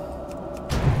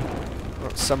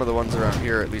 Well, some of the ones around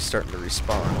here are at least starting to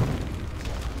respawn.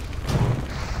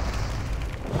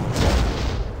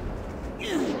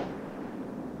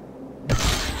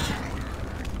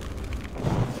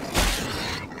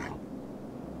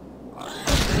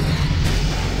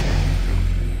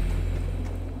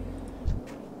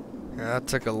 That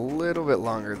took a little bit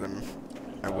longer than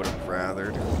I would have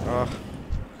rathered. Oh.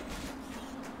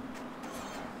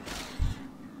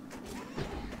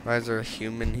 Why is there a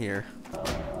human here?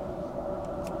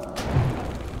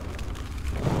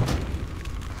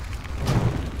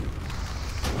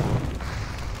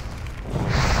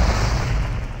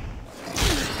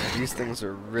 These things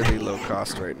are really low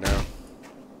cost right now.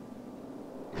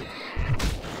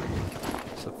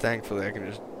 So thankfully I can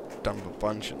just dump a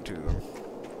bunch into them.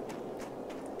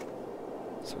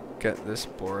 So get this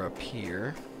boar up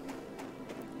here.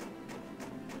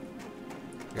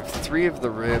 We have 3 of the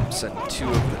ribs and 2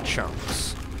 of the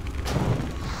chunks.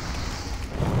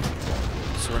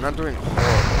 So we're not doing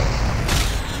horrible.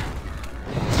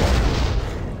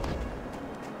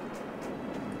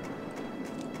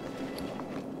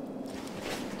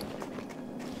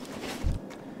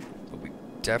 But we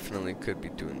definitely could be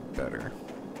doing better.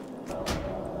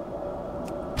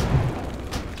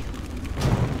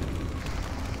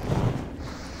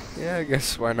 Yeah, I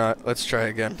guess why not? Let's try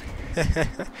again.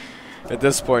 At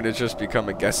this point, it's just become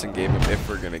a guessing game of if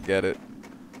we're gonna get it.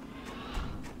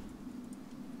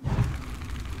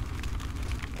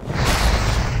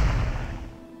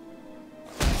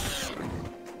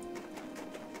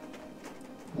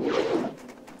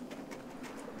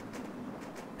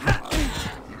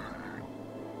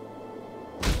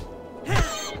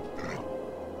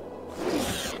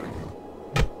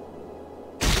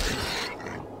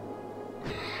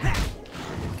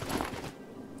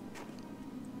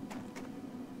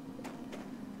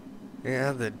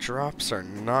 Yeah, the drops are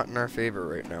not in our favor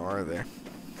right now, are they?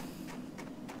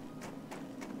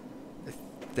 I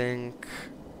think...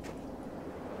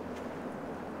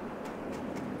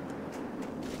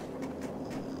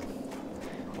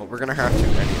 well, we're gonna have to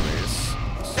anyways.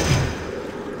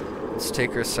 So let's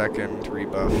take our second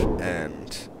rebuff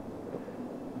and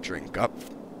drink up.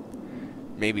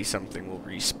 Maybe something will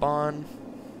respawn.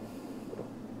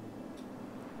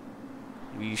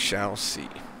 We shall see.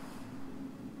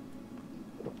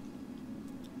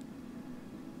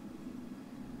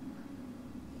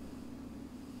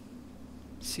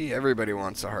 See, everybody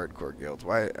wants a hardcore guild.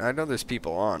 Why? I know there's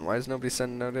people on. Why is nobody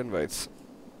sending out invites?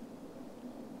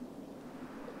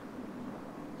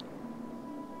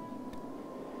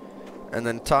 And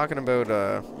then talking about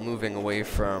moving away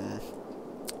from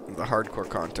the hardcore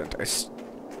content,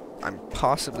 I'm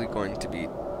possibly going to be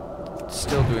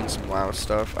still doing some WoW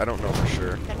stuff. I don't know for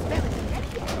sure.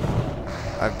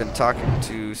 I've been talking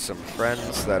to some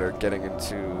friends that are getting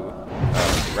into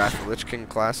Wrath of the Lich King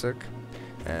Classic.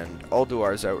 And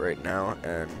Ulduar's out right now,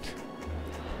 and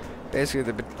basically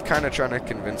they've been kind of trying to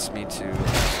convince me to...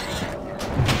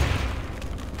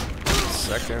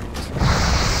 Second.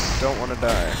 Don't want to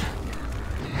die.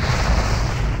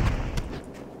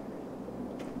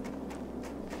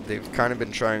 They've kind of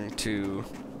been trying to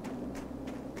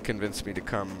convince me to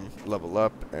come level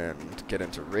up and get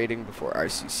into raiding before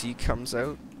ICC comes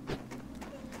out.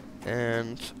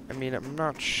 And, I mean, I'm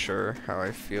not sure how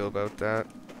I feel about that.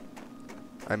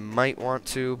 I might want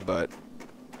to, but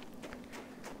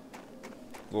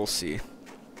we'll see.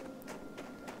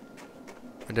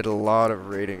 I did a lot of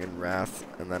raiding in Wrath,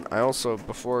 and then I also,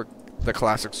 before the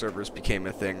classic servers became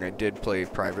a thing, I did play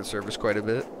private servers quite a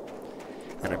bit.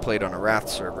 And I played on a Wrath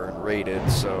server and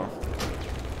raided, so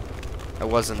I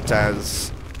wasn't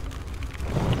as,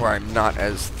 or I'm not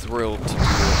as thrilled to do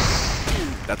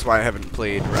it. That's why I haven't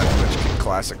played Wrath of the Lich King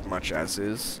Classic much as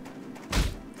is.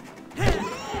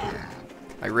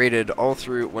 I raided all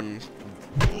through when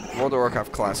World of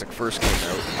Warcraft Classic first came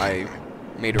out. I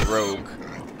made a rogue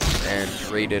and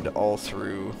raided all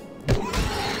through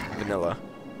vanilla.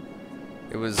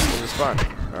 It was fun,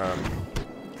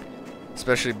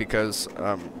 especially because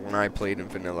when I played in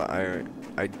vanilla,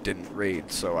 I didn't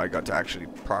raid, so I got to actually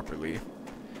properly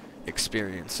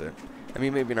experience it. I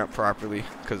mean, maybe not properly,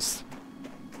 because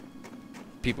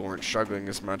people weren't struggling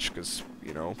as much, because,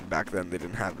 you know, back then they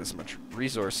didn't have as much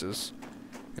resources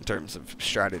in terms of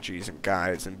strategies and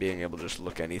guides and being able to just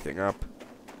look anything up.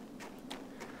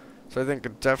 So I think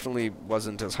it definitely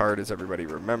wasn't as hard as everybody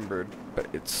remembered, but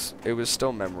it was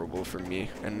still memorable for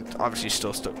me, and obviously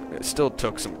it still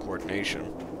took some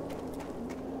coordination.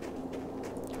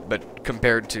 But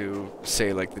compared to,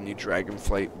 say, like the new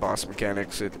Dragonflight boss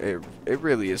mechanics, it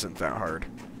really isn't that hard.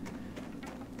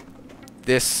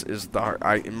 This is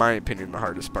in my opinion, the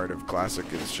hardest part of Classic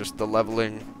is just the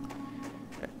leveling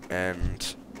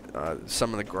and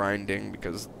some of the grinding,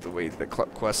 because the way the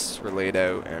quests were laid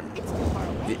out, and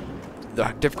the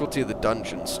difficulty of the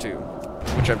dungeons too,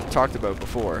 which I've talked about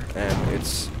before, and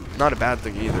it's not a bad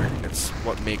thing either. It's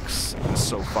what makes this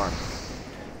so fun.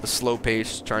 The slow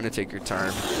pace, trying to take your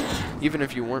time, even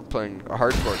if you weren't playing a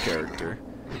hardcore character,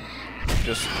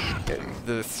 just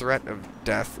the threat of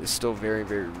death is still very,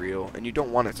 very real, and you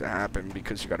don't want it to happen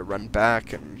because you got to run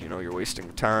back, and you know you're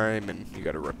wasting time, and you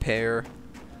got to repair.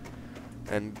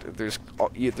 And there's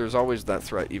always that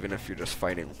threat, even if you're just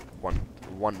fighting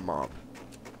one mob.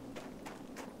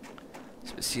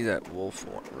 So I see that wolf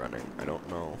running. I don't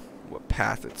know what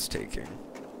path it's taking.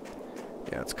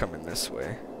 Yeah, it's coming this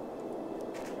way.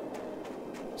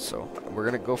 So we're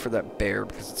gonna go for that bear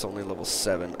because it's only level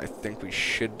 7. I think we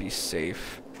should be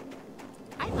safe.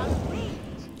 I'm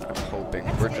hoping.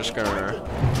 We're just gonna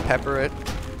pepper it.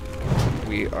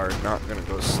 We are not gonna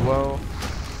go slow.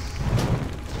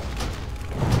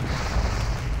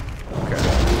 Okay,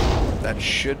 that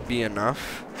should be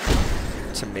enough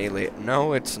to melee it.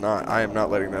 No, it's not. I am not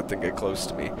letting that thing get close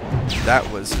to me.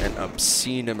 That was an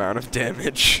obscene amount of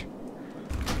damage.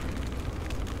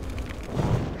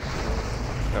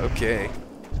 Okay.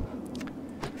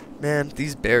 Man,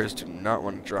 these bears do not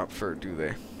want to drop fur, do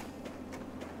they?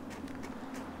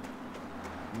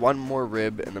 One more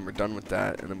rib, and then we're done with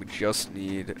that, and then we just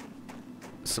need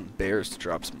some bears to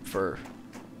drop some fur.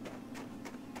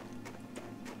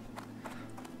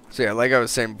 So yeah, like I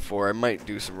was saying before, I might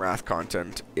do some Wrath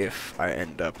content if I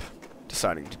end up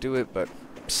deciding to do it, but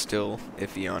still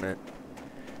iffy on it.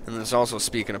 And there's also,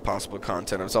 speaking of possible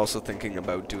content, I was also thinking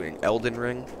about doing Elden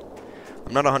Ring.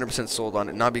 I'm not 100% sold on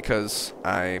it, not because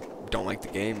I don't like the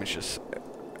game, it's just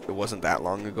it wasn't that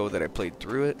long ago that I played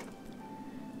through it.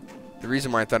 The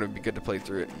reason why I thought it would be good to play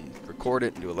through it and record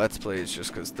it and do a Let's Play is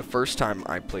just because the first time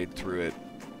I played through it,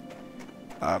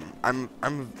 I'm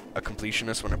a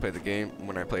completionist when I play the game,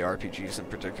 when I play RPGs in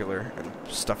particular, and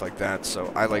stuff like that,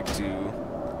 so I like to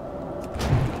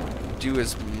do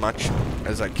as much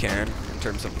as I can in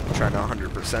terms of trying to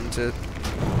 100% it,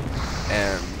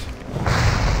 and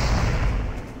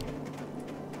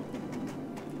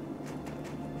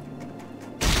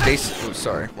oh,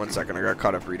 sorry, 1 second, I got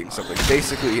caught up reading something.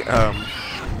 Basically,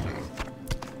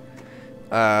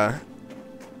 I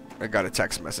got a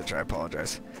text message, I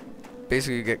apologize.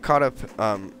 Basically, you get caught up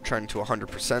trying to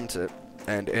 100% it,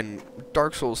 and in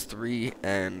Dark Souls 3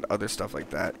 and other stuff like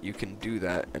that, you can do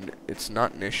that, and it's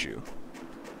not an issue.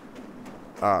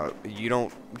 You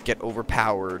don't get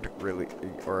overpowered, really,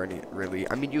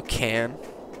 I mean, you can,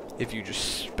 if you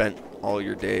just spent all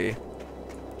your day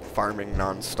farming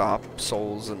non-stop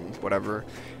souls and whatever,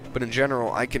 but in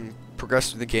general I can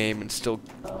progress through the game and still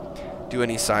do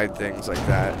any side things like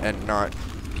that and not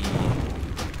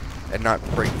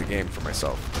break the game for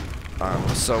myself.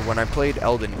 So when I played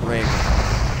Elden Ring,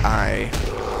 I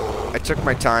took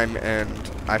my time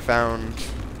and I found,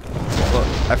 well,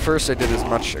 at first I did as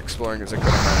much exploring as I could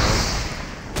on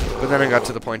my own, but then I got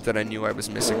to the point that I knew I was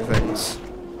missing things,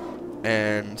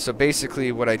 and so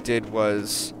basically what I did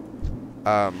was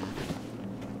I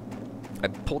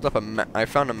pulled up I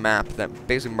found a map that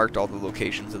basically marked all the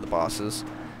locations of the bosses,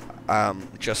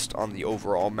 just on the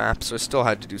overall map, so I still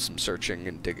had to do some searching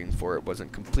and digging for it. It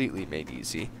wasn't completely made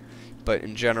easy, but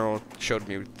in general it showed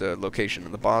me the location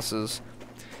of the bosses,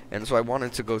 and so I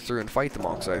wanted to go through and fight them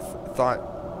all, because I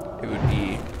thought it would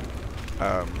be,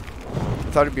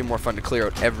 it'd be more fun to clear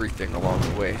out everything along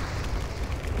the way.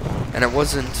 And I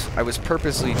was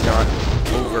purposely not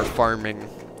over farming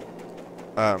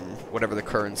whatever the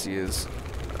currency is.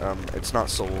 It's not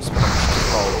souls, but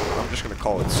I'm just gonna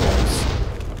call it souls.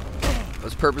 I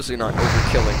was purposely not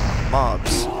overkilling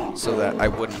mobs so that I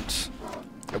wouldn't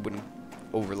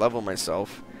overlevel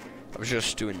myself. I was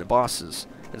just doing the bosses,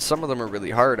 and some of them are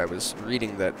really hard. I was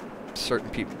reading that certain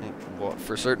people, well,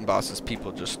 for certain bosses,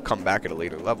 people just come back at a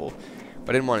later level,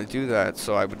 but I didn't want to do that,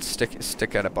 so I would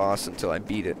stick at a boss until I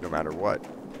beat it, no matter what.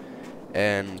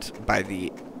 And by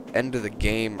the end of the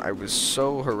game, I was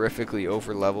so horrifically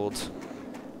over-leveled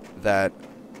that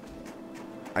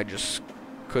I just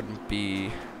couldn't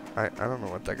be... I don't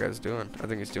know what that guy's doing. I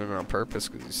think he's doing it on purpose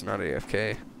because he's not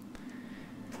AFK.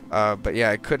 But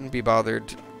yeah, I couldn't be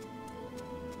bothered.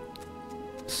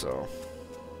 So...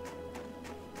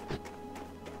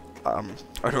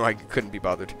 oh no, I couldn't be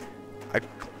bothered.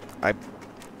 I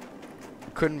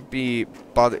couldn't be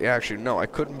bothered. Actually, no, I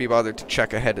couldn't be bothered to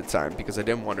check ahead of time because I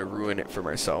didn't want to ruin it for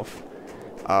myself.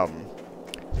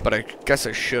 But I guess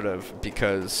I should have,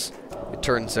 because it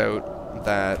turns out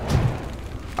that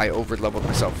I over-leveled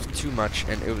myself too much,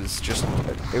 and it was just,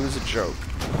 it was a joke.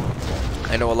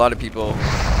 I know a lot of people,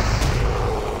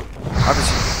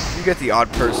 obviously, you get the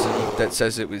odd person that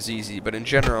says it was easy, but in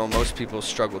general, most people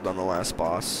struggled on the last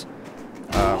boss.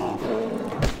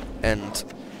 And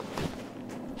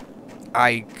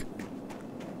I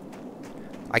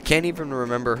can't even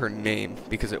remember her name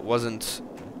because it wasn't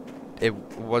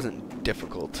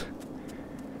difficult.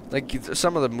 Like,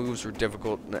 some of the moves were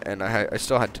difficult, and I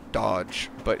still had to dodge.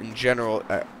 But in general,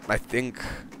 I think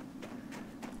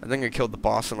I killed the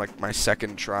boss in like my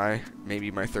second try,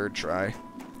 maybe my third try.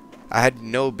 I had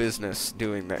no business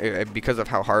doing that because of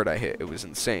how hard I hit. It was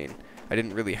insane. I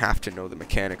didn't really have to know the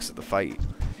mechanics of the fight,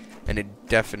 and it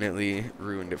definitely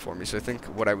ruined it for me. So I think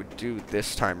what I would do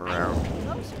this time around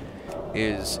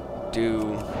is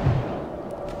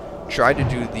try to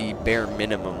do the bare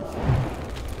minimum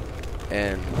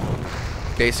and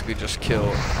basically just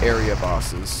kill area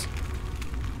bosses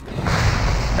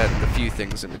and a few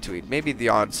things in between. Maybe the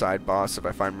odd side boss if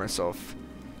I find myself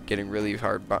getting really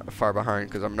far behind,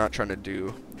 because I'm not trying to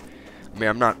do... I mean,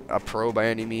 I'm not a pro by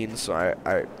any means, so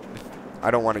I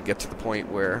don't want to get to the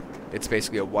point where it's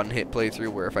basically a one-hit playthrough,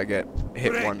 where if I get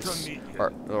hit once,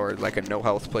 or like a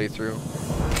no-health playthrough,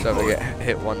 so if I get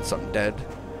hit once, I'm dead.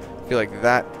 I feel like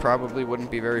that probably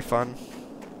wouldn't be very fun.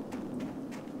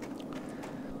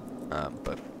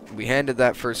 But we handed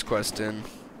that first quest in.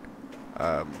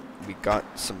 We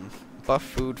got some buff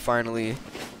food finally.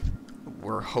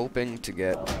 We're hoping to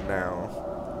get now,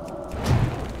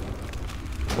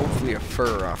 hopefully, a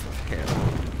fur off of him.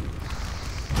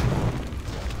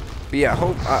 But yeah,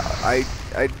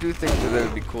 I do think that it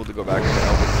would be cool to go back into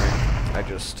Elden Ring.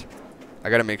 I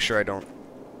gotta make sure I don't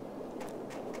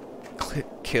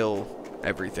kill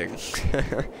everything.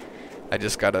 I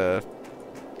just gotta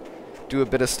do a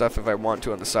bit of stuff if I want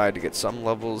to on the side to get some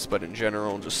levels, but in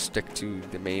general, just stick to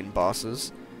the main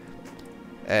bosses.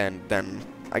 And then,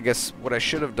 I guess what I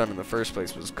should have done in the first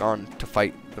place was gone to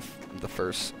fight the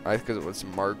first, because it was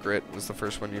Margaret was the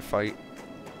first one you fight.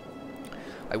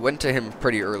 I went to him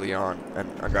pretty early on, and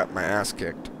I got my ass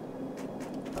kicked.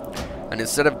 And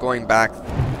instead of going back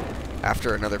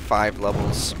after another 5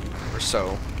 levels or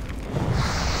so,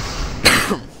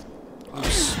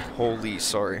 oops, holy,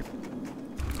 sorry.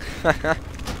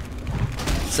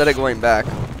 Instead of going back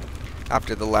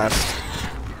after the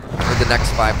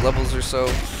next 5 levels or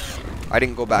so, I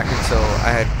didn't go back until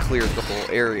I had cleared the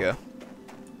whole area.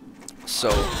 So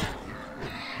I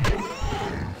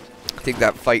think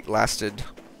that fight lasted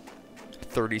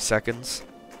 30 seconds.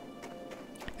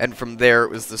 And from there,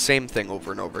 it was the same thing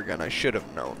over and over again. I should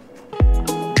have known.